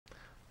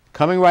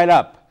Coming right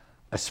up,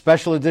 a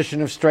special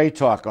edition of Straight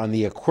Talk on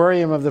the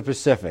Aquarium of the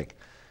Pacific,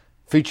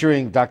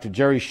 featuring Dr.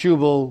 Jerry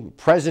Schubel,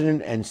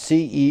 President and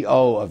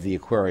CEO of the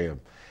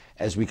Aquarium,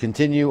 as we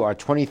continue our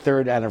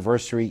 23rd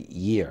anniversary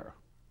year.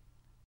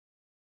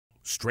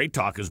 Straight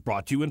Talk is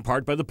brought to you in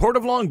part by the Port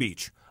of Long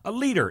Beach, a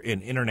leader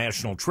in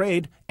international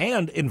trade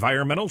and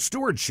environmental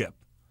stewardship,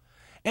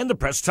 and the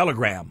Press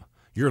Telegram,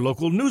 your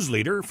local news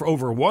leader for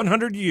over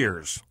 100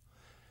 years,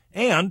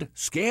 and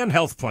Scan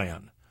Health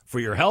Plan for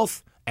your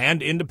health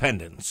and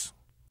independence.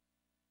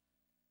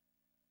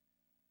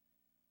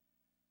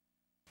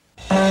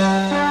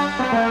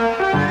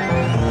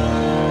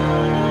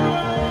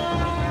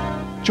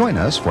 Join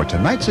us for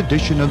tonight's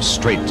edition of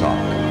Straight Talk.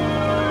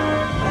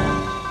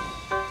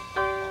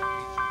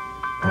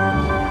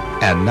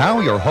 And now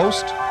your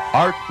host,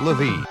 Art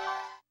Levine.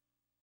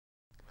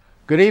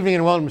 Good evening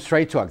and welcome to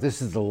Straight Talk.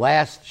 This is the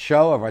last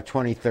show of our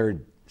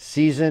 23rd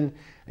season,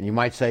 and you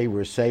might say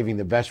we're saving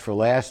the best for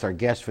last. Our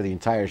guest for the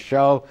entire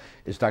show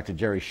is Dr.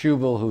 Jerry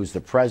Schubel, who's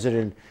the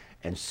President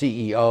and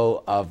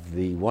CEO of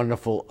the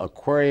wonderful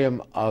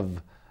Aquarium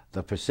of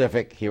the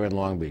Pacific here in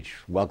Long Beach.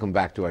 Welcome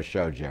back to our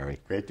show, Jerry.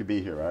 Great to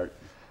be here, Art.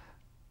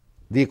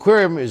 The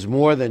aquarium is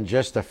more than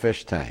just a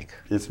fish tank.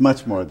 It's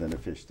much more than a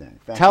fish tank. In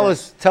fact,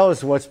 Tell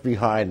us what's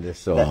behind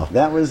this all.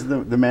 That was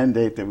the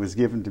mandate that was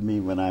given to me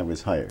when I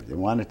was hired. They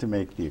wanted to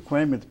make the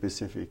Aquarium of the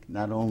Pacific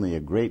not only a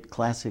great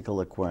classical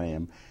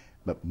aquarium,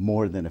 but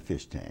more than a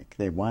fish tank.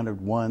 They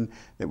wanted one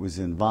that was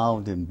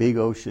involved in big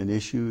ocean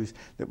issues,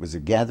 that was a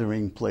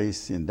gathering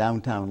place in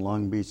downtown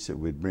Long Beach that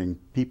would bring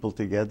people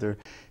together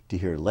to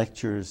hear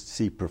lectures,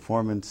 see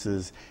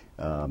performances,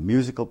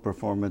 musical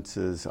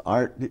performances,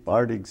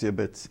 art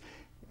exhibits,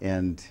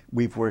 and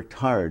we've worked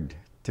hard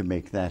to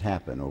make that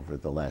happen over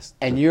the last...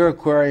 And your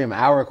aquarium,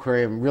 our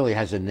aquarium, really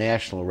has a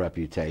national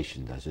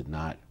reputation, does it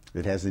not?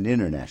 It has an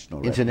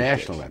international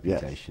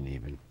reputation, yes.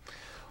 Even.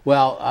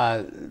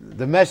 Well,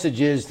 the message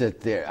is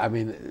that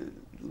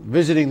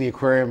visiting the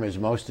aquarium, as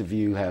most of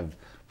you have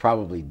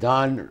probably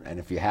done, and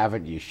if you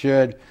haven't, you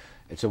should.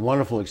 It's a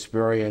wonderful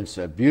experience,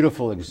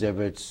 beautiful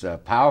exhibits,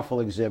 powerful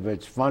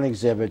exhibits, fun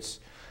exhibits,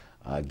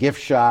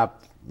 gift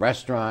shop,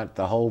 restaurant,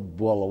 the whole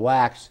ball of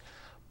wax.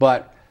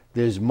 But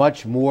there's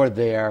much more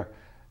there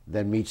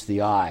than meets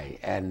the eye.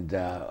 And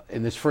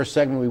in this first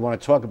segment, we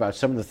want to talk about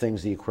some of the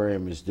things the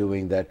aquarium is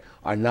doing that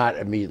are not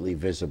immediately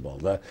visible.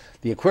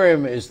 The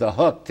aquarium is the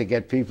hook to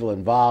get people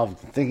involved,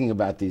 thinking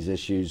about these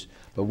issues.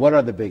 But what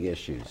are the big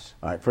issues?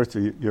 All right, first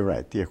of all, you're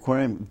right. The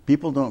aquarium,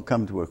 people don't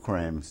come to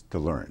aquariums to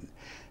learn.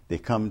 They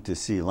come to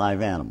see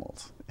live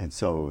animals. And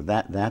so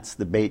that's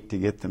the bait to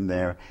get them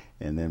there.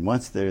 And then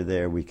once they're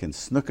there, we can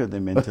snooker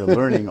them into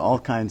learning all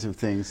kinds of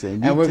things.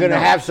 And we're going to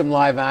have some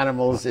live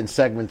animals in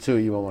segment 2.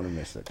 You won't want to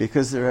miss it.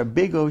 Because there are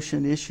big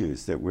ocean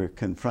issues that we're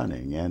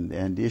confronting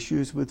and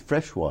issues with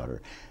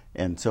freshwater.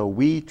 And so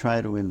we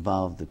try to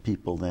involve the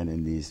people then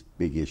in these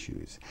big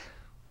issues.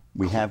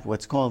 We have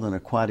what's called an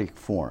aquatic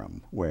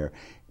forum, where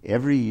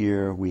every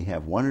year we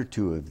have one or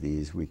two of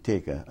these. We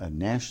take a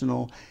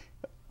national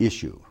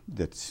issue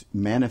that's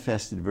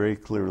manifested very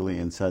clearly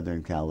in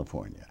Southern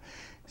California.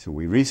 So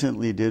we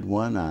recently did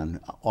one on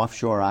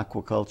offshore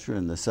aquaculture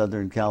in the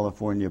Southern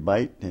California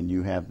Bight, and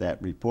you have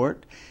that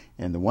report.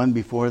 And the one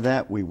before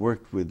that, we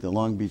worked with the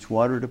Long Beach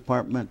Water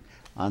Department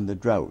on the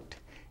drought.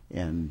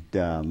 And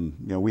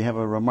we have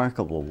a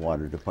remarkable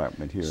water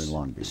department here in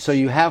Long Beach. So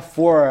you have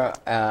 4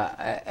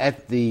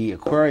 at the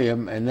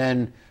aquarium, and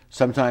then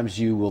sometimes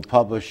you will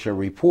publish a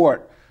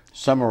report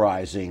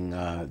summarizing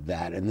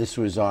that. And this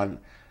was on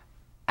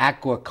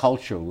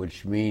aquaculture,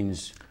 which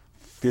means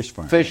fish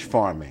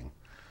farming.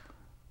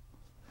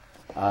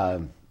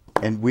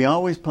 And we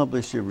always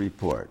publish a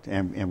report,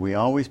 and we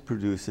always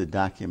produce a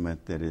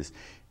document that is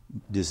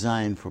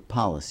designed for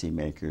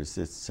policymakers.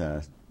 It's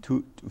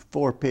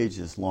 4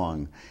 pages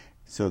long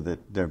so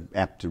that they're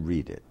apt to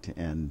read it.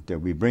 And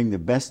we bring the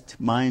best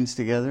minds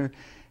together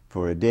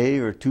for a day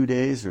or 2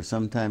 days or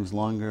sometimes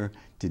longer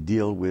to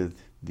deal with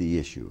the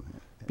issue.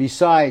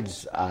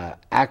 Besides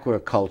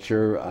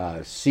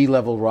aquaculture, sea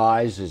level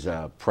rise is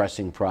a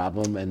pressing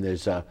problem, and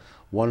there's a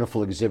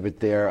wonderful exhibit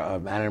there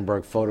of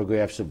Annenberg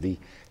photographs of the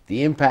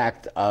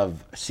impact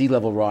of sea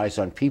level rise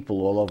on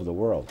people all over the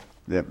world.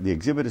 The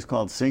exhibit is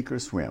called Sink or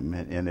Swim,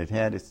 and it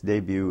had its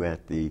debut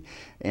at the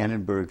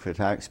Annenberg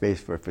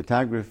Space for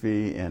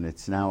Photography, and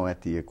it's now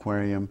at the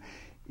aquarium.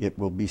 It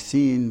will be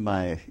seen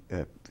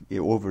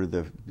over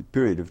the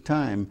period of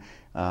time,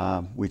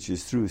 which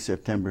is through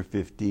September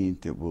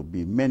 15th. It will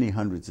be many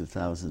hundreds of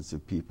thousands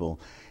of people,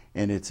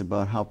 and it's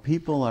about how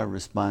people are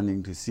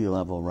responding to sea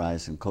level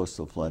rise and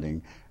coastal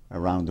flooding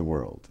around the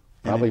world.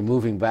 Probably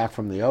moving back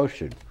from the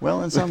ocean.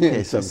 Well, in some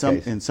cases,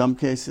 in some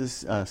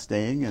cases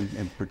staying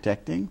and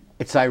protecting.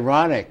 It's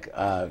ironic.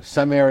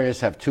 Some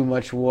areas have too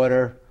much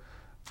water.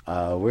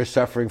 We're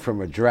suffering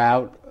from a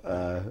drought.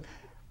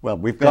 Well,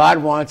 God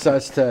wants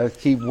us to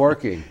keep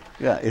working.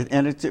 Yeah,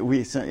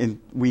 and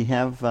we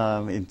have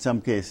in some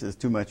cases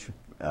too much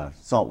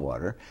salt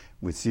water,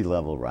 with sea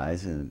level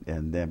rise, and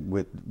then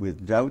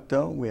with drought,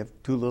 though, we have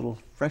too little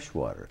fresh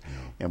water.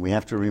 And we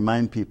have to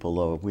remind people,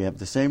 though, we have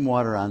the same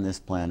water on this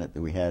planet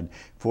that we had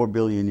 4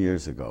 billion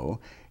years ago,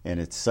 and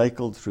it's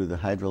cycled through the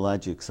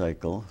hydrologic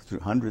cycle through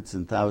hundreds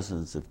and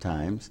thousands of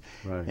times,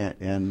 Right.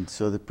 and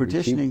so the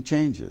partitioning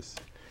changes.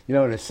 You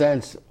know, in a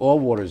sense, all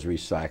water is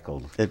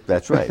recycled.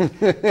 That's right.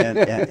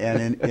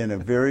 and in a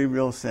very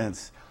real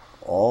sense,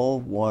 all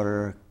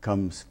water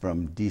comes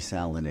from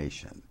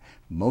desalination.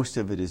 Most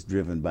of it is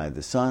driven by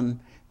the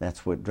sun.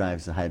 That's what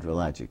drives the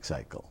hydrologic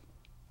cycle.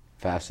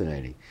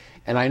 Fascinating.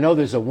 And I know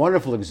there's a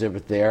wonderful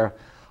exhibit there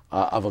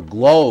of a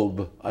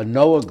globe, a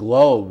NOAA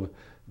globe,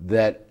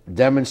 that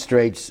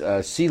demonstrates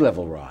sea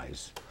level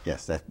rise.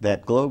 Yes,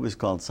 that globe is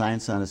called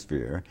Science on a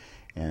Sphere,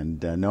 and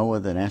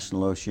NOAA, the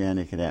National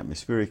Oceanic and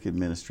Atmospheric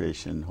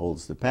Administration,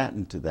 holds the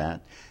patent to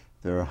that.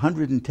 There are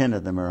 110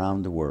 of them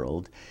around the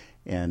world,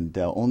 and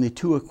only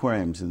 2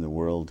 aquariums in the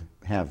world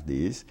have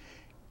these.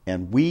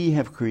 And we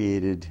have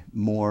created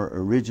more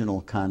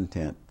original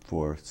content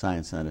for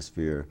Science on a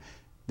Sphere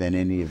than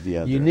any of the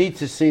others. You need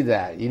to see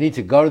that. You need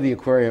to go to the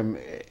aquarium,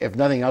 if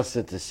nothing else,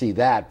 to see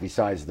that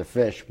besides the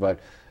fish. But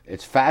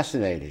it's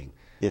fascinating.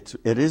 It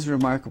is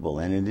remarkable.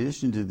 And in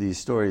addition to these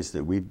stories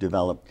that we've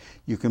developed,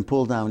 you can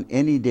pull down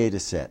any data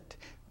set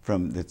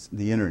from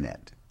the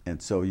internet.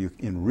 And so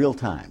in real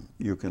time,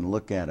 you can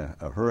look at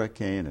a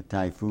hurricane, a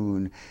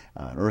typhoon,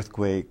 an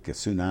earthquake, a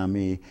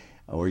tsunami,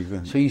 or you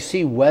can... So you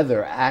see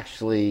weather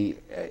actually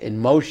in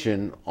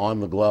motion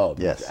on the globe.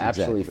 Yes, it's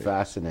absolutely exactly.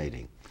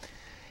 Fascinating.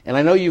 And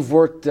I know you've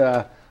worked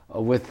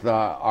with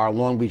our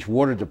Long Beach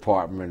Water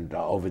Department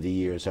over the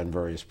years on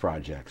various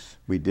projects.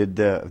 We did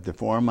the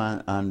forum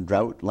on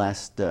drought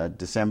last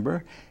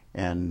December,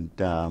 and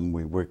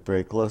we worked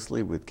very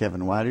closely with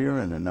Kevin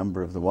Wattier and a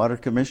number of the water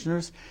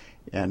commissioners.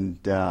 And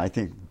I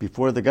think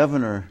before the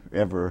governor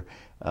ever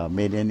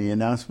made any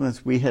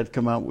announcements, we had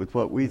come out with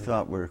what we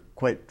thought were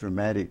quite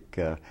dramatic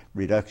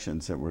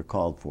reductions that were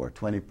called for,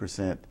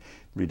 20%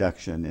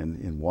 reduction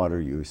in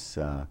water use.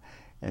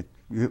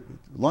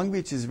 Long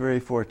Beach is very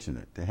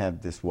fortunate to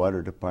have this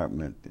water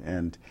department,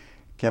 and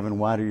Kevin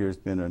Wattier has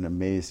been an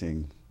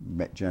amazing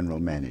general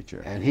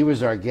manager. And he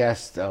was our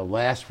guest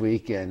last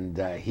week, and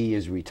he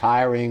is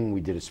retiring.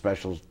 We did a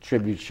special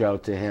tribute show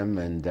to him,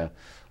 and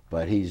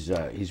but he's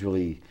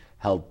really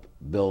helped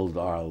build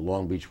our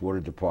Long Beach Water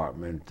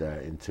Department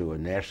into a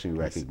nationally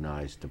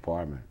recognized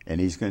department.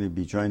 And he's going to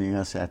be joining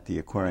us at the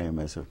aquarium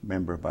as a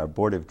member of our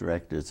board of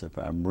directors of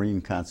our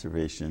Marine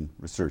Conservation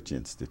Research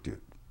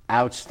Institute.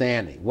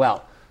 Outstanding.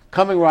 Well,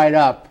 coming right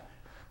up,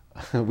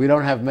 we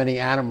don't have many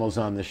animals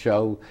on the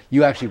show.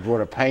 You actually brought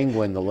a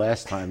penguin the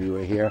last time you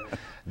were here.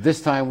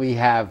 This time we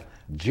have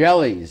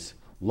jellies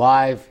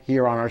live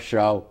here on our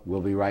show.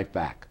 We'll be right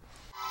back.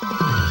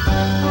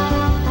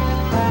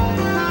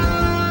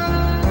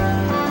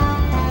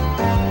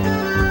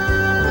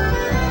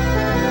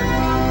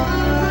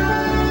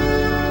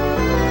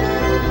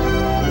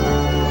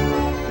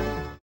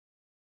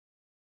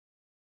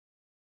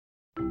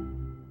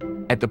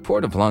 At the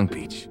Port of Long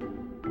Beach,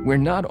 we're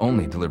not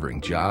only delivering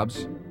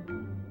jobs,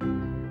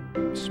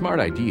 smart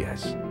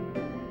ideas,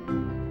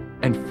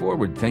 and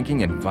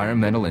forward-thinking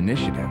environmental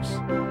initiatives,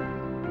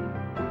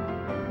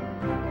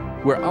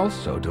 we're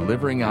also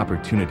delivering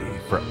opportunity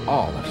for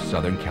all of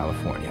Southern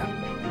California.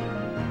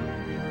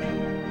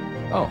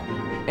 Oh,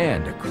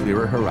 and a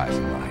clearer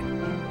horizon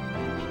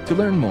line. To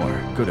learn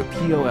more, go to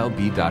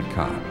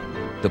POLB.com,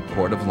 the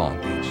Port of Long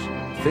Beach,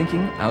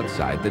 thinking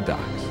outside the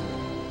docks.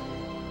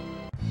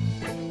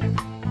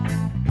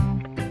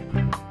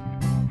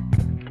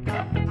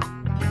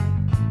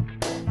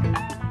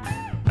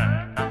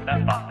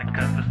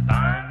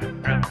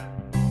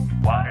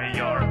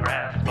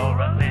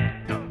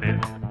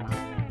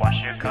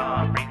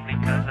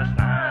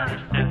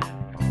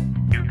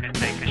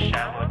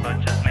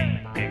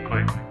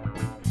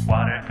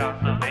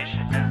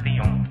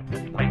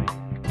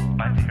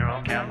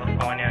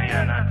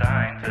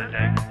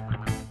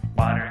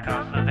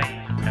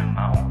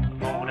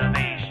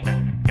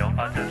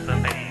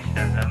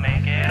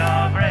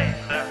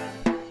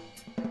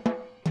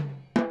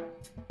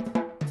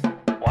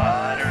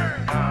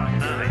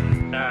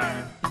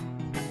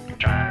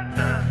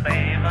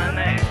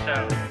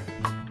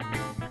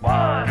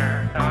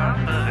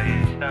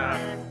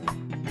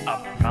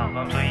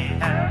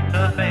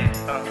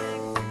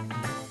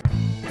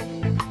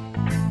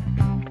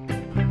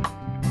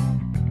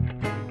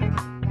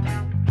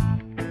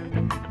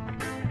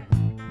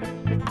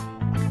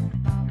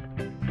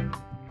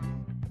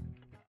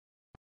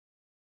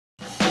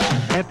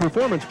 At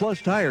Performance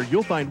Plus Tire,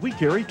 you'll find we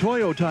carry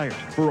Toyo tires.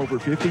 For over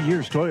 50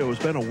 years, Toyo has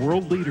been a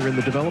world leader in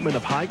the development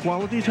of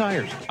high-quality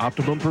tires.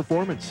 Optimum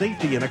performance,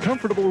 safety, and a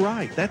comfortable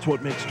ride. That's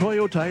what makes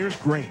Toyo tires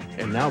great.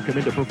 And now come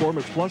into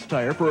Performance Plus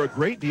Tire for a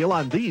great deal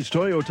on these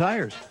Toyo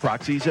tires.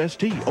 Proxys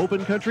ST,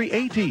 Open Country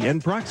AT,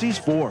 and Proxys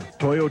 4.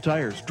 Toyo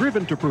tires,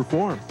 driven to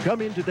perform.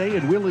 Come in today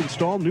and we'll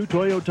install new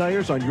Toyo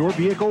tires on your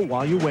vehicle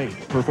while you wait.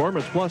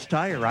 Performance Plus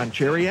Tire on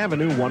Cherry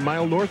Avenue, 1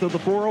 mile north of the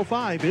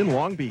 405 in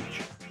Long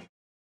Beach.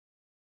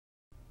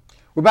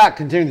 We're back,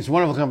 continuing this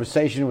wonderful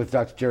conversation with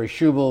Dr. Jerry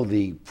Schubel,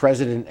 the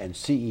president and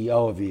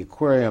CEO of the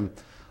Aquarium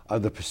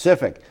of the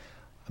Pacific.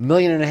 1.5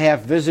 million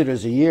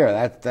visitors a year.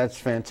 That's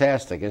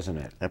fantastic, isn't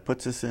it? That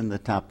puts us in the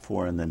top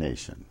 4 in the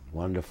nation.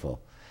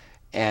 Wonderful.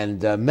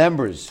 And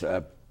members.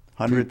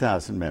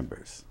 100,000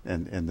 members.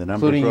 And the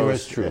number including grows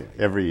yours truly.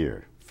 every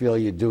year. Feel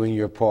you're doing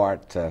your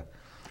part to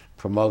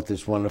promote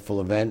this wonderful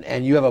event.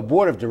 And you have a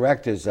board of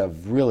directors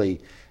of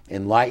really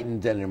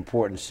enlightened and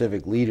important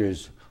civic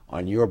leaders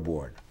on your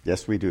board.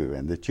 Yes, we do.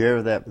 And the chair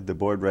of the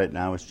board right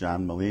now is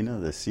John Molina,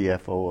 the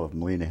CFO of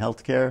Molina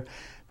Healthcare.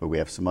 But we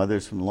have some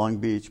others from Long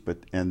Beach.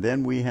 And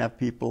then we have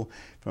people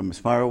from as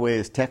far away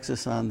as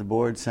Texas on the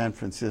board, San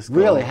Francisco.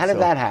 Really? How did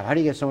that happen? How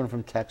do you get someone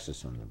from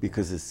Texas on the board?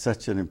 Because it's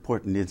such an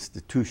important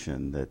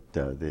institution that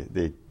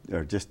they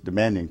are just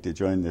demanding to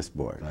join this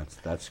board.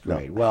 That's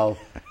great. No. Well,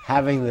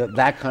 having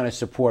that kind of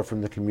support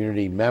from the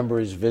community,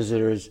 members,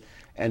 visitors,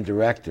 and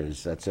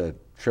directors, that's a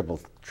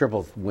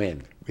triple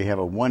win. We have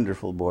a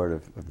wonderful board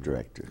of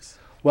directors.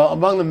 Well,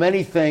 among the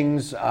many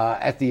things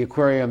at the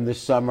aquarium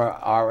this summer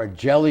are a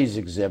jellies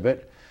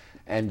exhibit,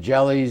 and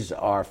jellies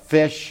are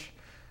fish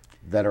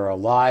that are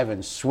alive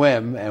and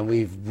swim,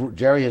 and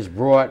Jerry has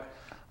brought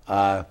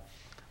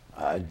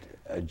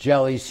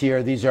jellies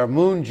here. These are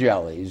moon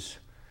jellies.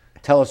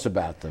 Tell us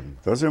about them.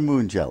 Those are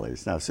moon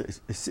jellies. Now,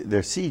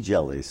 they're sea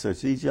jellies. So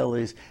sea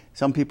jellies,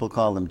 some people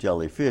call them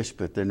jellyfish,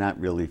 but they're not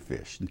really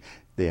fish.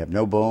 They have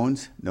no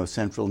bones, no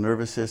central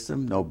nervous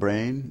system, no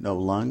brain, no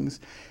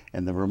lungs.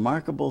 And the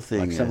remarkable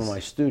thing is... Like some of my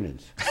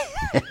students.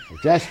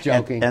 Just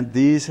joking. And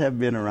these have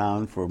been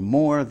around for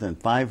more than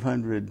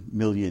 500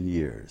 million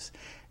years.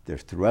 They're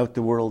throughout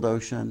the world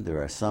ocean.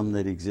 There are some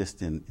that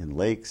exist in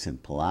lakes in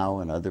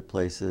Palau and other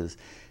places.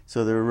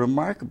 So they're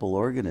remarkable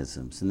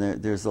organisms. And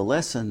there's a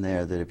lesson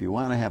there that if you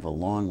want to have a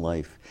long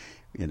life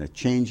on a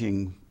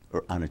changing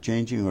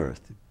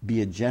earth,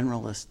 be a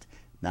generalist,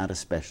 not a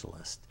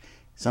specialist.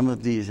 Some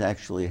of these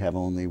actually have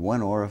only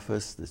one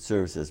orifice that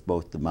serves as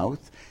both the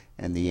mouth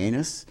and the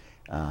anus.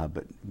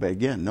 But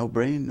again, no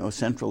brain, no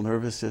central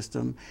nervous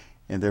system.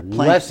 And they're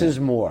plankton. Less is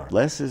more.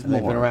 Less is more.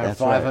 They've been around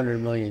 500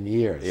 million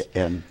years.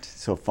 And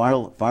so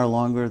far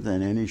longer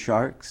than any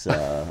sharks.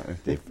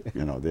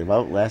 They've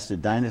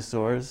outlasted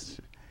dinosaurs.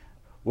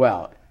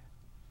 Well,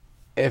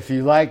 if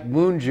you like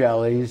moon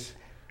jellies,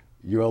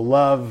 you'll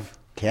love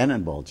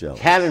cannonball jellies.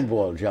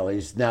 Cannonball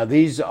jellies. Now,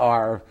 these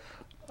are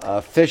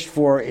fished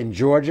for in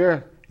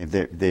Georgia.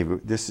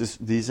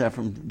 These are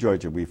from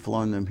Georgia. We've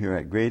flown them here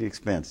at great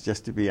expense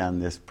just to be on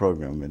this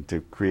program and to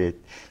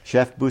create.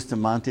 Chef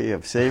Bustamante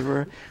of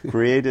Savor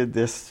created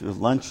this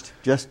lunch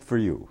just for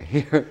you.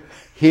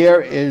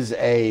 Here is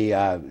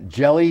a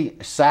jelly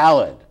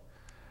salad.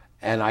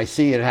 And I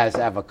see it has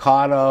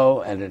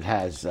avocado, and it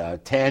has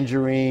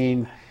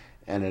tangerine,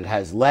 and it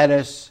has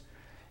lettuce,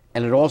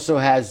 and it also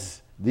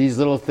has these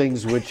little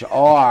things which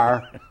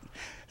are...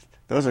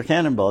 Those are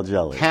cannonball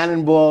jellies.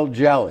 Cannonball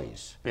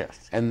jellies.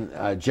 Yes. And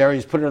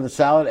Jerry's put it on the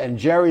salad, and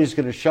Jerry's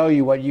going to show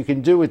you what you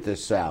can do with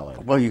this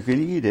salad. Well, you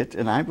can eat it,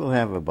 and I will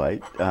have a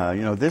bite.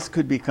 This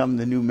could become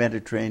the new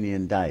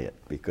Mediterranean diet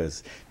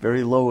because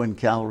very low in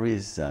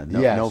calories,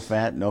 no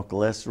fat, no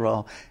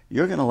cholesterol.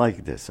 You're going to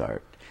like this,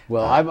 Art.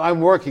 Well,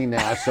 I'm working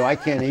now, so I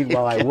can't eat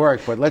while I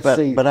work. But let's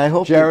see. But I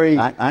hope Jerry.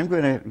 I'm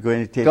going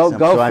to take some.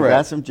 Go for I've it.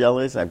 got some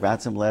jellies. I've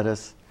got some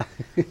lettuce.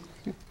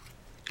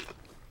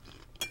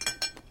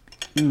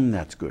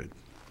 That's good.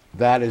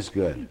 That is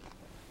good.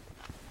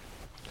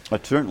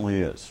 It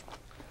certainly is.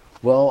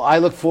 Well, I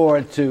look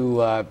forward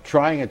to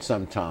trying it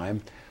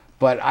sometime.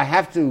 But I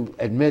have to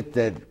admit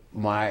that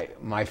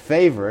my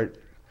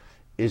favorite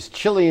is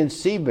Chilean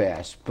sea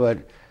bass.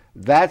 But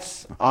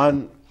that's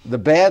on the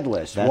bad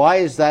list. Why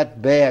is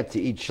that bad to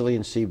eat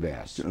Chilean sea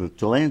bass?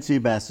 Chilean sea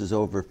bass is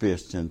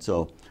overfished, and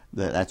so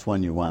that's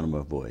one you want to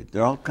avoid.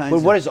 There are all kinds.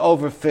 But what does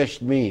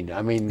overfished mean?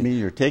 I mean,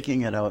 you're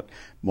taking it out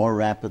more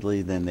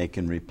rapidly than they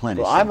can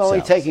replenish. Well, I'm only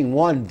taking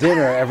one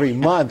dinner every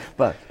month.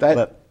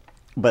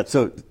 but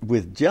so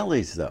with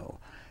jellies though,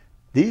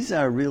 these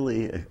are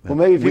really well.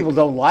 Maybe people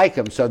don't like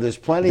them, so there's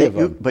plenty of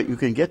them. But you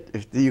can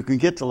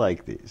get to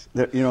like these.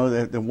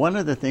 One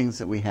of the things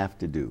that we have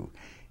to do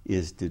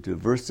is to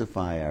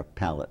diversify our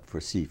palate for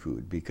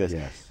seafood because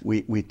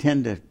we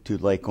tend to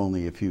like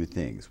only a few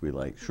things. We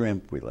like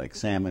shrimp, we like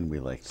salmon, we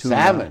like tuna.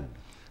 Salmon?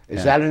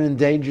 Is that an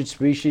endangered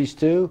species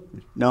too?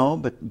 No,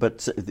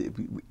 but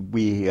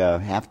we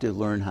have to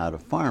learn how to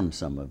farm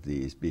some of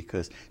these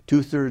because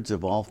 2/3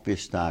 of all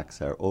fish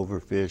stocks are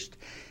overfished.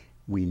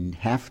 We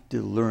have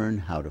to learn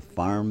how to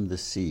farm the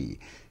sea.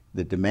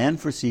 The demand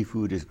for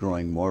seafood is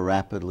growing more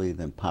rapidly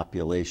than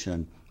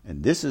population.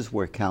 And this is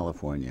where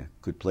California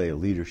could play a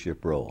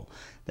leadership role.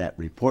 That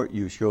report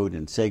you showed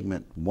in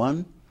segment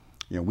 1,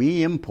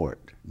 we import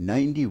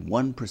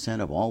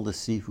 91% of all the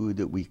seafood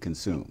that we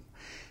consume.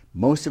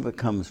 Most of it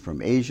comes from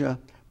Asia.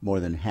 More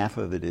than half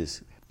of it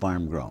is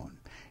farm grown.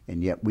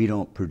 And yet we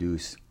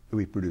produce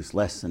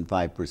less than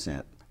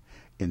 5%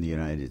 in the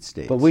United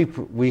States. But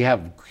we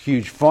have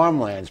huge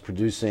farmlands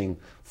producing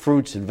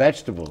fruits and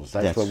vegetables.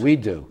 That's what we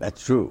do.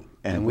 That's true.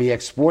 And we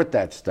export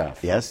that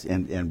stuff. Yes,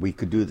 and we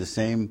could do the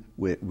same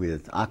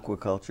with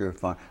aquaculture,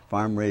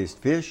 farm-raised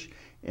fish,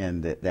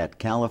 and that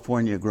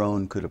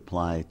California-grown could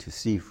apply to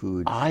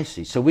seafood. I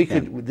see. So we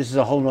could. This is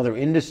a whole other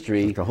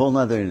industry. It's a whole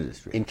other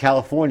industry in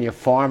California,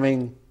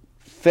 farming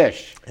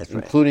fish,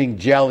 including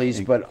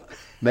jellies, but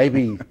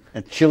maybe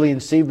Chilean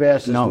sea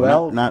bass as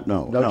well.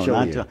 No,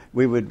 Chilean.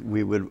 We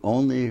would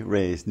only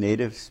raise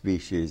native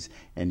species,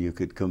 and you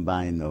could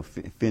combine the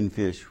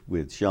finfish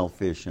with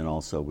shellfish and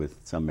also with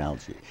some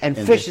algae. And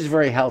fish is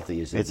very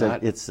healthy, is it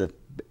not? It's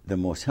the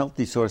most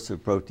healthy source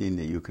of protein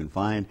that you can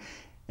find,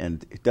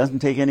 and it doesn't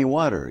take any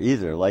water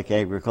either, like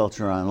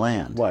agriculture on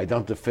land. Why,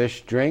 don't the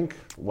fish drink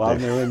while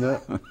they're in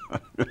the...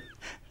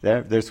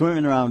 They're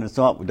swimming around in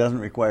salt. It doesn't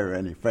require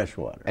any fresh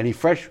water. Any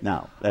fresh?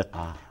 No.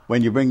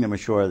 When you bring them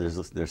ashore,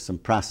 there's some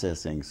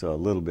processing, so a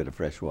little bit of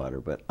fresh water,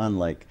 but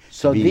unlike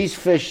So beef, these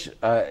fish,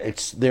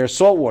 they're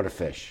saltwater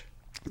fish.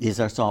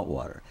 These are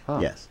saltwater.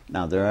 Yes.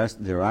 Now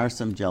there are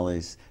some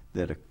jellies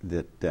that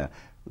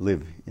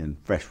live in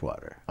fresh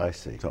water. I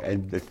see. So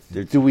and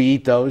do we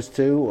eat those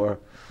too, or?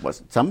 Well,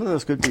 some of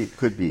those could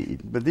be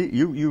eaten, but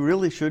you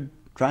really should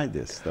try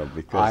this though,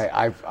 because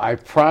I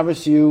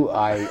promise you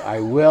I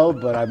will,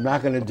 but I'm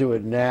not going to do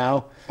it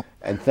now.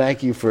 And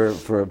thank you for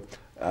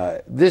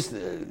this.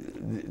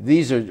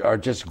 These are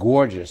just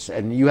gorgeous,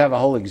 and you have a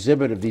whole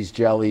exhibit of these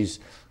jellies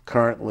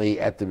currently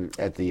at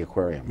the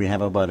aquarium. We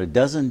have about a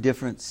dozen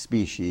different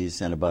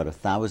species and about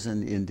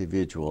 1,000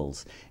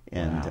 individuals,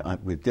 and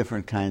with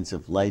different kinds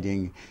of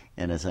lighting.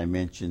 And as I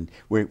mentioned,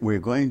 we're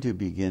going to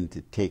begin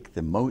to take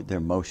their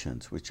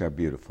motions, which are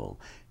beautiful,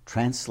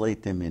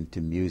 translate them into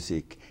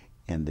music,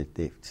 and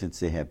that since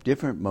they have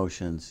different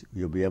motions,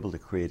 you'll be able to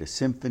create a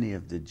symphony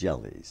of the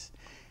jellies.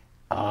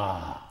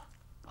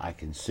 I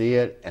can see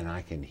it and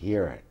I can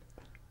hear it.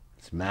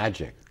 It's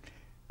magic.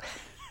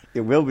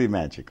 It will be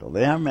magical.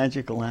 They are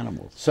magical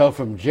animals. So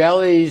from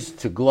jellies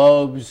to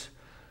globes,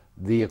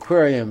 the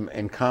aquarium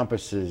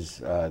encompasses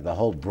the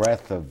whole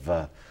breadth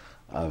of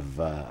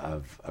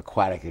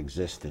aquatic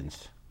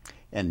existence.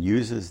 And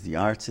uses the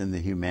arts and the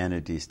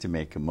humanities to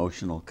make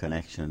emotional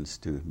connections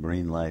to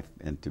marine life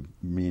and to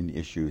marine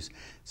issues,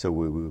 so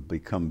we will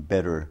become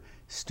better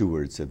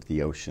stewards of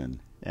the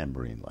ocean and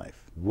marine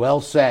life. Well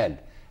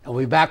said. And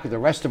we'll be back with the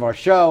rest of our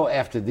show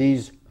after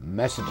these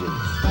messages.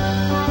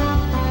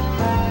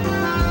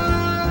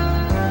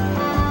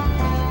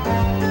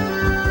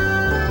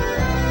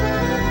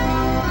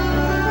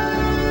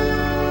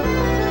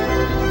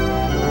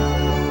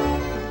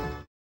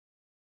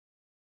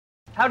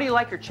 How do you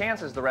like your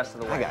chances the rest of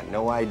the way? I got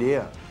no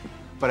idea.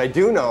 But I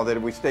do know that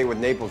if we stay with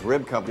Naples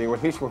Rib Company,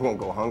 at least we won't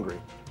go hungry.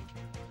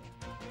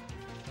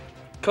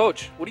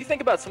 Coach, what do you think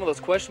about some of those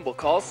questionable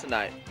calls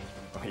tonight?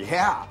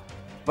 Yeah,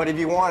 but if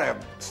you want a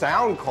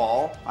sound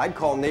call, I'd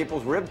call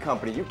Naples Rib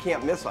Company. You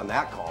can't miss on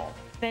that call.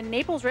 Then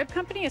Naples Rib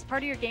Company is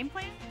part of your game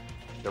plan?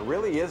 There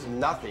really is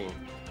nothing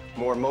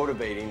more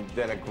motivating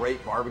than a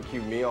great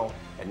barbecue meal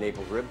at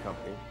Naples Rib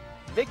Company.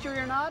 Victory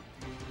or not,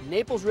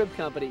 Naples Rib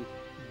Company,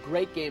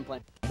 great game plan.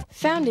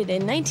 Founded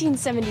in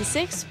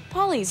 1976,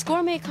 Polly's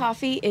Gourmet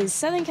Coffee is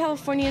Southern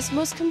California's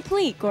most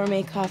complete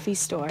gourmet coffee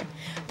store.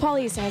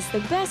 Polly's has the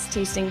best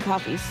tasting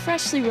coffee,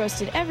 freshly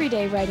roasted every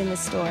day right in the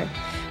store,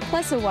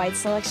 plus a wide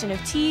selection of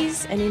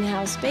teas, an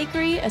in-house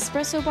bakery,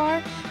 espresso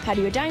bar,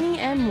 patio dining,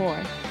 and more.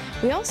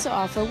 We also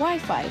offer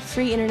Wi-Fi,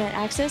 free internet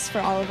access for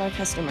all of our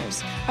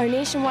customers. Our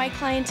nationwide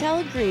clientele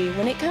agree,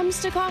 when it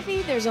comes to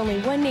coffee, there's only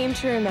one name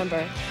to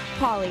remember,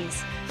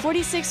 Polly's,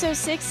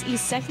 4606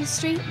 East 2nd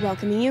Street,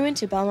 welcoming you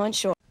into Belmont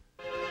Shore.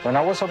 When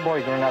I was a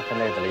boy growing up in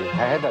Italy,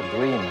 I had a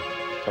dream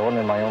to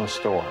own my own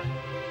store.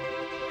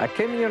 I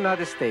came to the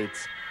United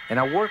States and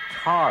I worked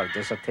hard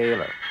as a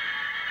tailor.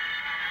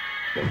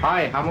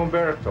 Hi, I'm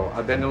Umberto.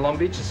 I've been in Long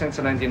Beach since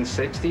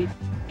 1960,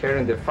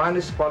 carrying the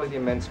finest quality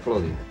men's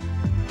clothing.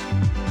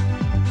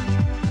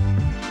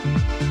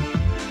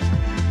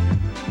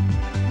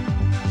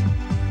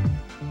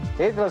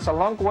 It was a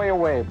long way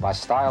away, but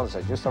styles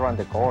are just around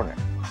the corner.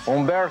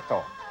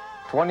 Umberto,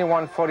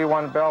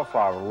 2141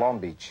 Bellflower, Long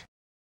Beach.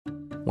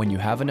 When you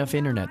have enough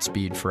internet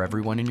speed for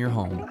everyone in your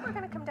home,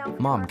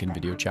 Mom can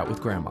video chat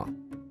with Grandma.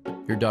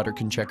 Your daughter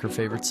can check her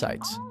favorite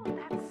sites.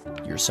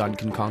 Your son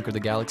can conquer the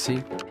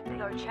galaxy.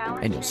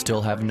 And you'll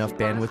still have enough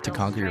bandwidth to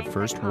conquer your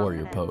first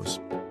warrior pose.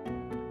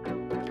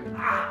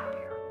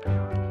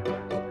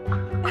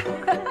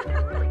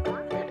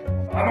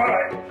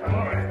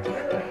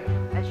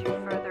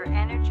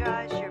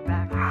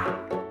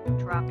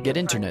 Get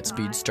internet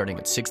speed starting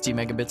at 60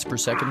 megabits per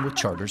second with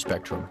Charter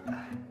Spectrum.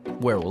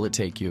 Where will it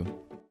take you?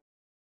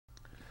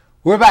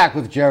 We're back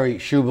with Jerry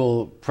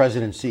Schubel,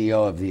 President and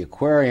CEO of the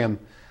Aquarium.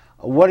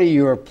 What are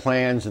your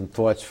plans and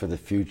thoughts for the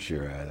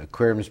future? The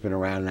aquarium's been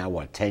around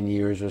now, 10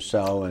 years or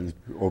so? And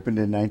opened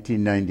in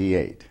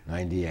 1998.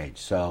 98.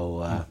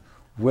 So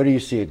where do you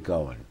see it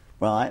going?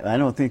 Well, I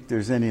don't think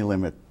there's any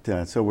limit.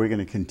 So we're going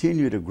to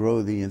continue to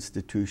grow the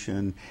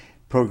institution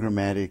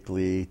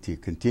programmatically, to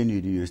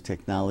continue to use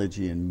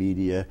technology and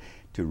media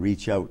to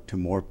reach out to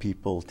more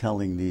people,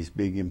 telling these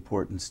big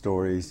important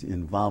stories,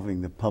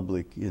 involving the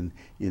public in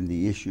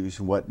the issues,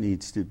 what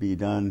needs to be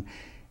done.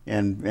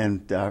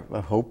 And our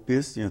hope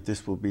is,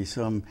 this will be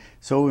so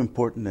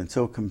important and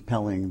so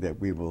compelling that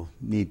we will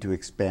need to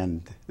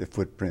expand the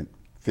footprint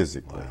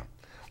physically. Wow.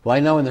 Well, I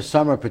know in the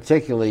summer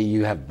particularly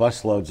you have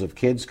busloads of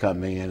kids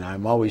coming, and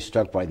I'm always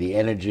struck by the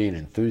energy and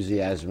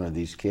enthusiasm of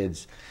these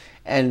kids.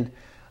 And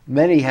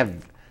many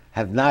have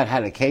not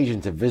had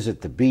occasion to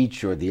visit the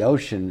beach or the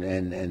ocean,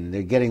 and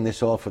they're getting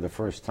this all for the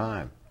first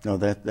time. No,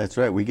 that's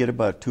right. We get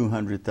about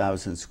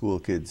 200,000 school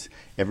kids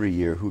every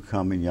year who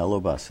come in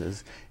yellow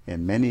buses,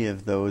 and many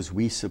of those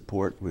we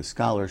support with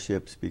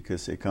scholarships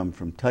because they come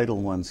from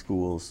Title I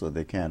schools, so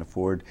they can't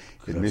afford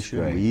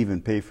admission. We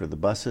even pay for the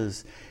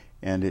buses,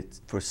 and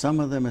for some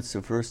of them it's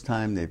the first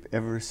time they've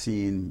ever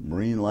seen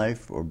marine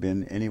life or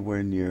been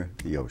anywhere near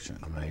the ocean.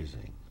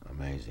 Amazing,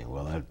 amazing.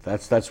 Well,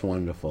 that's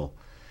wonderful.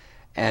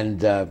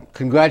 And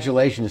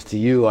congratulations to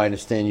you. I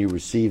understand you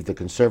received the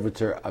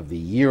Conservator of the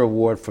Year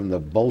award from the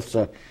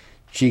Bolsa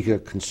Chica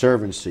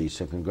Conservancy,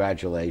 so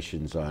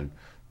congratulations on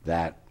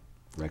that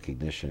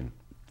recognition.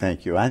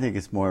 Thank you. I think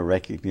it's more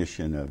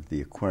recognition of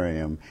the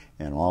aquarium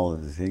and all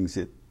of the things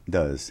it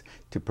does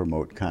to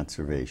promote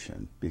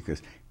conservation,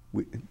 because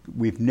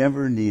we've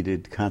never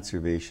needed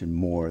conservation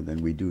more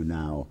than we do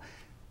now,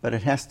 but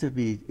it has to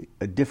be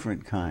a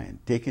different kind,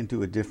 taken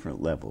to a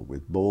different level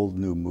with bold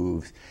new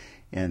moves.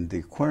 And the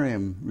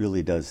aquarium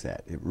really does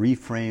that. It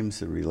reframes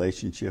the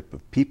relationship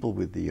of people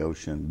with the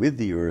ocean, with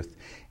the earth,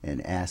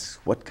 and asks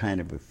what kind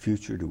of a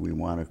future do we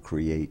want to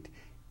create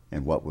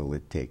and what will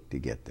it take to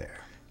get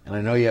there. And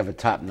I know you have a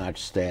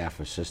top-notch staff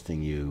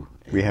assisting you.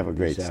 We have a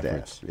great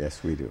staff.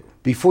 Yes, we do.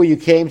 Before you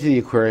came to the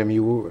aquarium,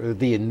 you were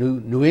the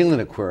New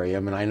England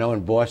Aquarium, and I know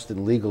in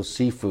Boston legal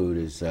seafood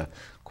is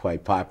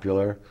quite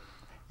popular.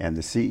 And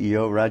the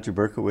CEO, Roger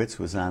Berkowitz,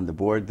 was on the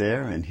board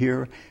there, and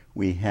here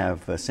we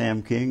have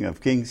Sam King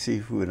of King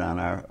Seafood on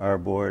our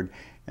board,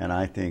 and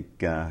I think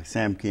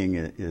Sam King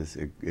is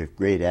a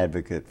great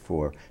advocate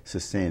for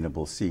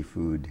sustainable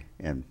seafood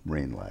and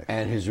marine life.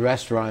 And his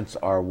restaurants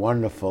are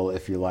wonderful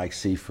if you like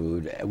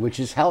seafood, which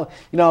is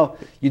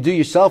you do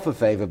yourself a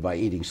favor by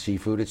eating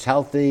seafood. It's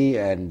healthy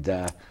and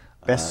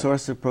best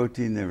source of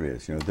protein there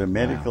is. The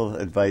medical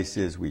advice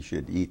is we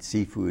should eat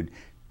seafood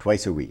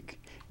twice a week.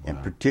 And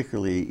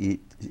particularly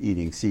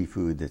eating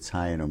seafood that's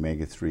high in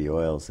omega-3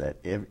 oils. At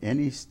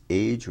any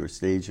age or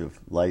stage of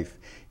life,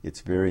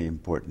 it's very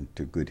important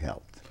to good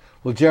health.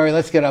 Well, Jerry,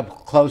 let's get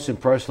up close and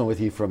personal with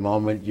you for a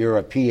moment. You're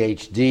a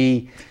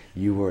PhD.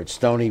 You were at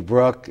Stony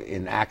Brook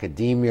in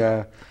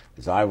academia,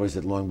 as I was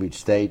at Long Beach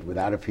State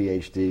without a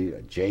PhD,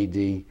 a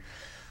JD,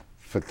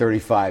 for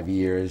 35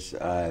 years.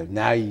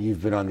 Now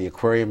you've been on the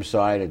aquarium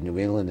side at New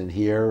England and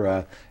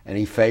here.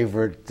 Any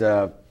favorite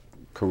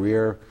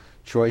career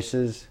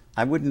choices?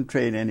 I wouldn't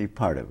trade any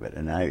part of it,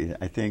 and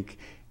I think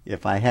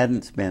if I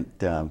hadn't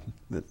spent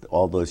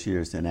all those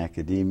years in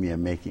academia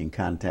making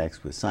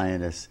contacts with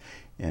scientists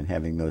and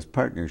having those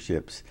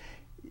partnerships,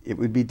 it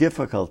would be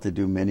difficult to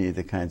do many of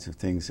the kinds of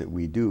things that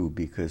we do,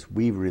 because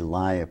we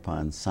rely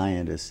upon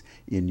scientists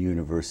in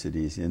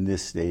universities in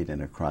this state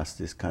and across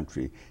this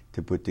country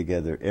to put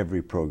together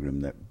every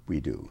program that we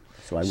do.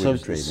 So I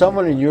wouldn't trade.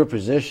 Someone in your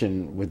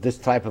position with this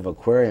type of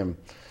aquarium,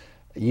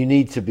 you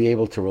need to be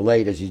able to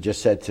relate, as you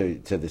just said,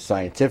 to the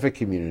scientific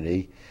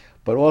community,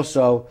 but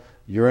also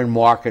you're in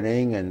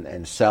marketing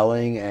and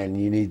selling, and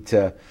you need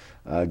to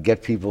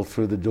get people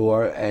through the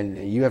door, and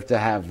you have to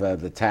have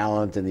the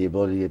talent and the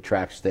ability to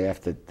attract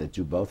staff that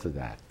do both of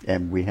that.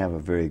 And we have a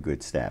very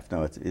good staff.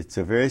 No, it's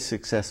a very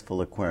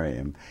successful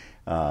aquarium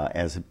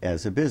as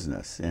a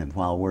business, and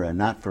while we're a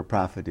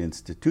not-for-profit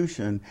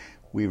institution,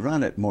 we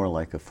run it more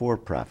like a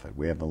for-profit.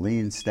 We have a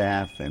lean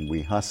staff, and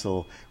we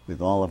hustle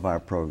with all of our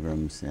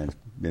programs, and it's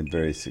been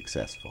very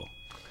successful.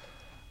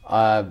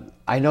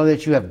 I know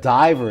that you have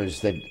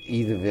divers that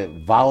either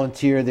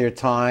volunteer their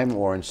time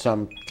or in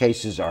some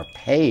cases are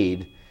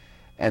paid,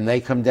 and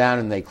they come down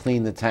and they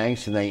clean the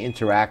tanks and they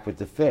interact with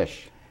the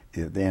fish.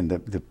 And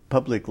the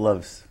public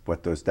loves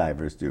what those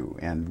divers do.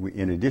 And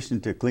in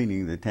addition to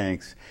cleaning the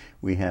tanks,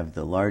 we have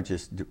the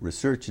largest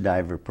research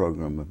diver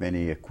program of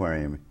any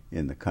aquarium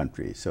in the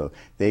country. So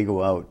they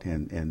go out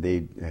and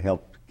they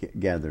help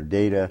gather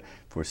data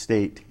for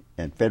state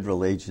and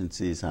federal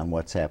agencies on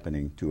what's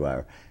happening to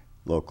our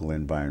local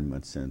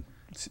environments and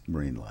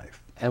marine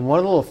life. And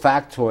one little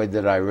factoid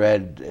that I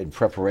read in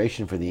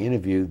preparation for the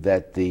interview,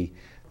 that the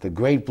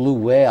great blue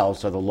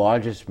whales are the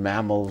largest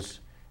mammals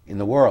in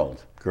the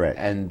world. Correct.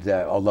 And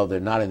although they're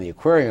not in the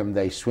aquarium,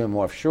 they swim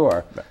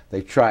offshore. Right.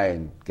 They try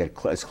and get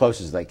as close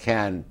as they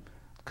can,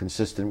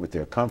 consistent with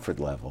their comfort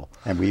level.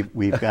 And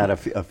we've got a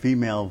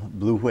female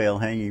blue whale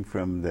hanging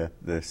from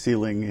the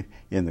ceiling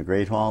in the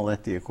Great Hall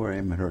at the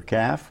aquarium, and her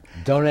calf.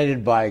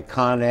 Donated by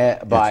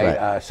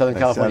Southern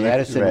California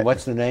Edison. Right.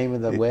 What's the name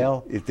of the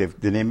whale?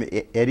 The name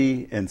is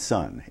Eddie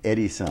Son.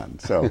 Eddie Son.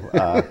 So,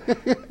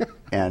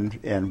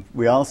 and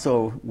we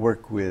also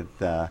work with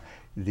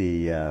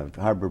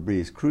Harbor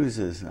Breeze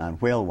cruises on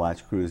whale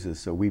watch cruises,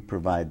 so we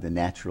provide the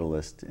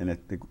naturalist, and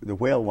the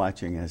whale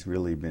watching has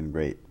really been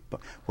great.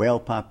 Whale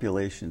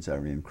populations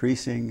are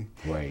increasing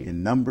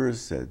in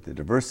numbers, the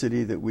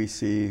diversity that we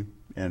see,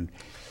 and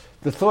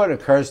the thought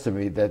occurs to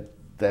me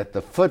that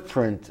the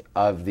footprint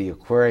of the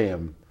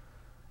aquarium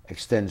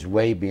extends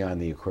way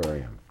beyond the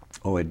aquarium.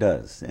 Oh, it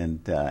does.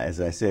 And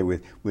as I say,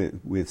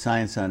 with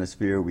Science on a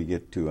Sphere, we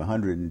get to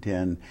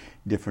 110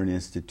 different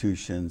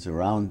institutions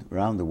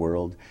around the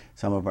world.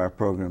 Some of our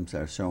programs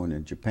are shown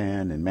in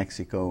Japan, in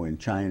Mexico, in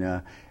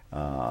China,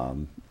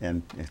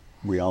 and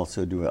we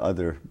also do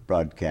other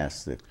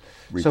broadcasts that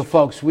reach. So,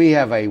 folks, we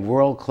have a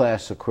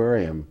world-class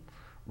aquarium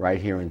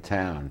right here in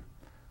town.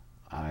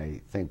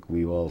 I think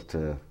we ought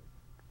to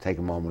take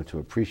a moment to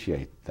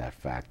appreciate that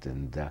fact,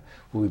 and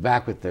we'll be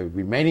back with the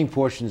remaining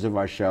portions of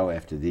our show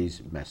after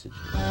these messages.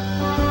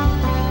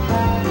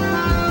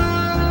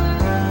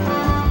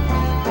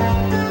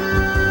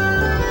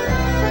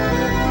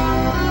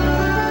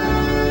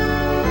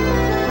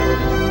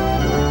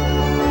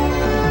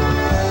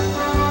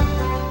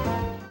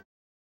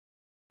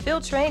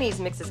 Phil Trainees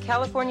mixes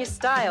California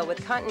style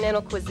with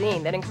continental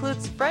cuisine that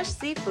includes fresh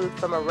seafood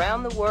from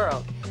around the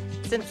world.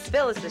 Since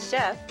Phil is the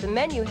chef, the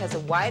menu has a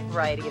wide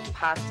variety of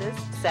pastas,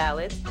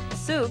 salads,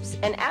 soups,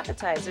 and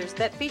appetizers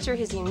that feature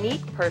his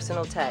unique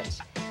personal touch.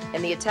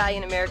 And the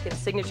Italian-American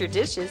signature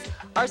dishes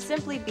are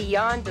simply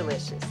beyond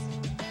delicious.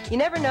 You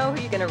never know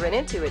who you're going to run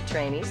into at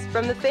Trainees,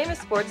 from the famous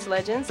sports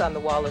legends on the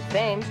Wall of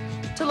Fame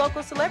to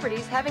local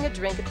celebrities having a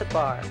drink at the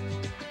bar.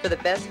 For the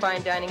best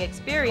fine dining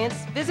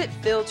experience, visit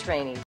Phil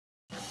Trainees.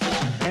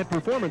 At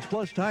Performance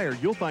Plus Tire,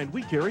 you'll find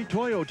we carry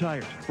Toyo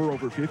tires. For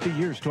over 50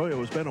 years, Toyo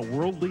has been a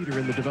world leader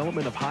in the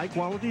development of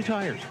high-quality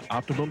tires.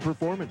 Optimum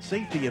performance,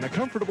 safety, and a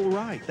comfortable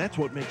ride. That's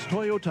what makes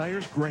Toyo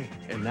tires great.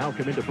 And now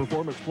come into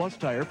Performance Plus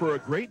Tire for a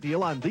great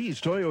deal on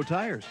these Toyo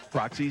tires.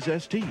 Proxys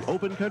ST,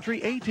 Open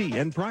Country AT,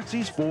 and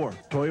Proxys 4.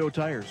 Toyo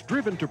tires,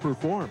 driven to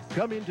perform.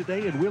 Come in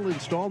today and we'll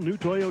install new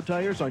Toyo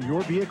tires on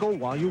your vehicle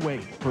while you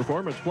wait.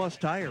 Performance Plus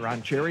Tire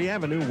on Cherry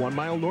Avenue, 1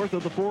 mile north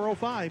of the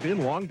 405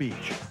 in Long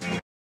Beach.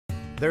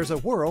 There's a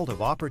world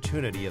of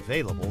opportunity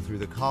available through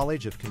the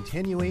College of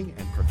Continuing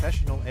and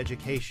Professional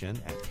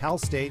Education at Cal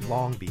State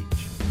Long Beach.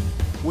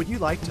 Would you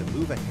like to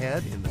move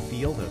ahead in the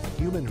field of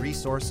human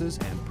resources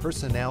and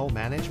personnel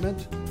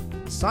management?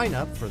 Sign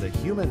up for the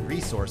Human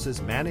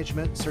Resources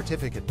Management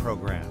Certificate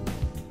Program.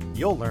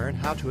 You'll learn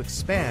how to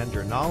expand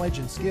your knowledge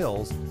and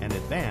skills and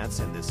advance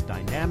in this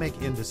dynamic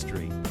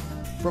industry.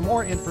 For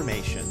more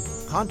information,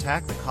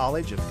 contact the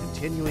College of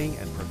Continuing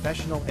and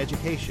Professional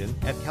Education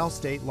at Cal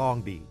State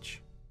Long Beach.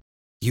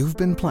 You've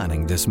been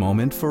planning this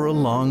moment for a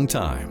long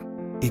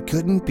time. It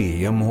couldn't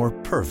be a more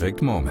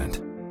perfect moment.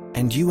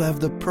 And you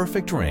have the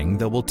perfect ring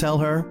that will tell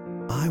her,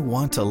 I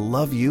want to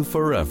love you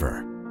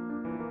forever.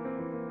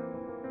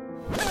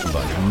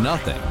 But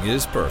nothing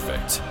is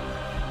perfect.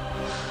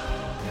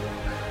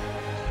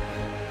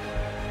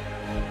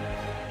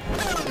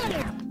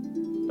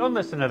 Don't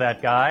listen to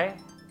that guy.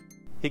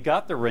 He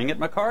got the ring at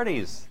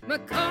McCarty's.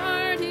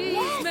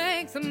 McCarty's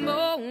makes a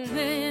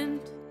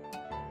moment.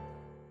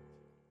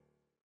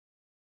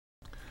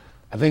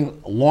 I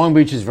think Long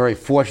Beach is very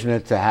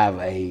fortunate to have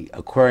an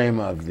aquarium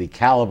of the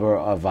caliber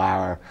of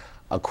our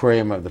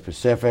Aquarium of the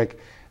Pacific,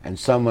 and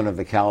someone of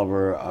the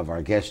caliber of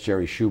our guest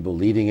Jerry Schubel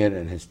leading it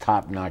and his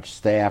top-notch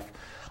staff.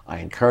 I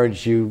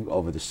encourage you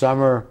over the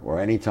summer, or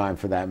any time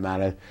for that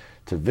matter,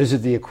 to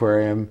visit the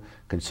aquarium.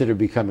 Consider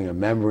becoming a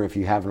member if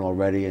you haven't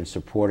already, and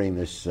supporting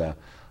this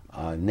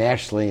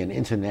nationally and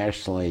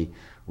internationally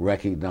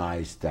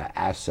recognized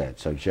asset.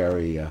 So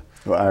Jerry...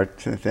 Well, Art,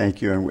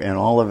 thank you. And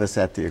all of us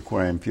at the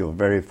aquarium feel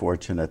very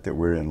fortunate that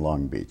we're in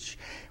Long Beach,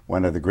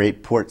 one of the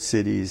great port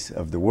cities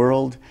of the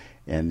world,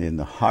 and in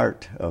the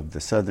heart of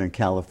the Southern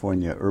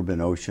California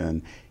urban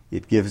ocean.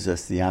 It gives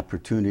us the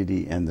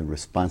opportunity and the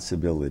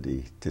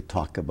responsibility to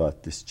talk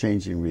about this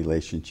changing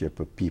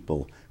relationship of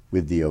people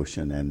with the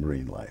ocean and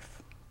marine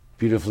life.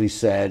 Beautifully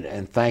said.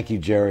 And thank you,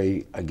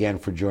 Jerry, again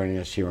for joining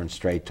us here on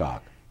Straight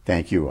Talk.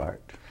 Thank you,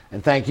 Art.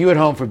 And thank you at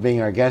home for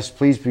being our guest.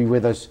 Please be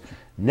with us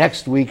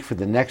next week for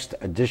the next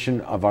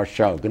edition of our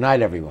show. Good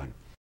night, everyone.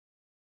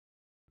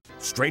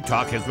 Straight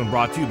Talk has been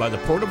brought to you by the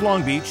Port of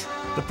Long Beach,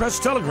 the Press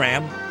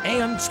Telegram,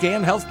 and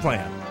Scan Health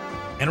Plan.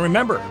 And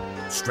remember,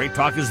 Straight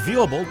Talk is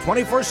viewable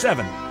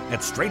 24/7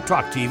 at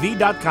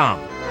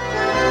straighttalktv.com.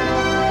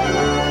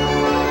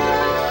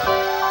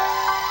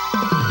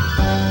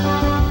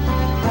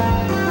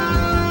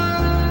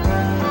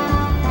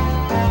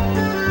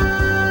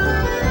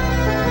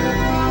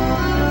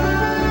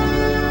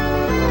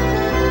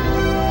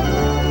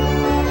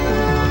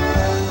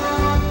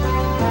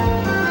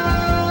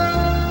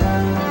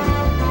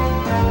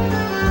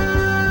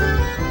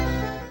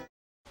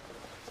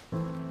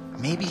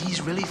 Maybe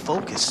he's really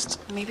focused.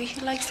 Maybe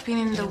he likes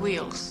spinning the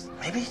wheels.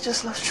 Maybe he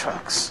just loves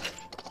trucks.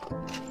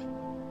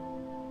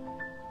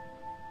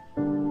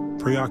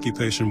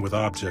 Preoccupation with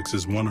objects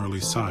is one early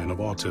sign of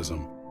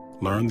autism.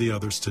 Learn the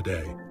others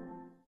today.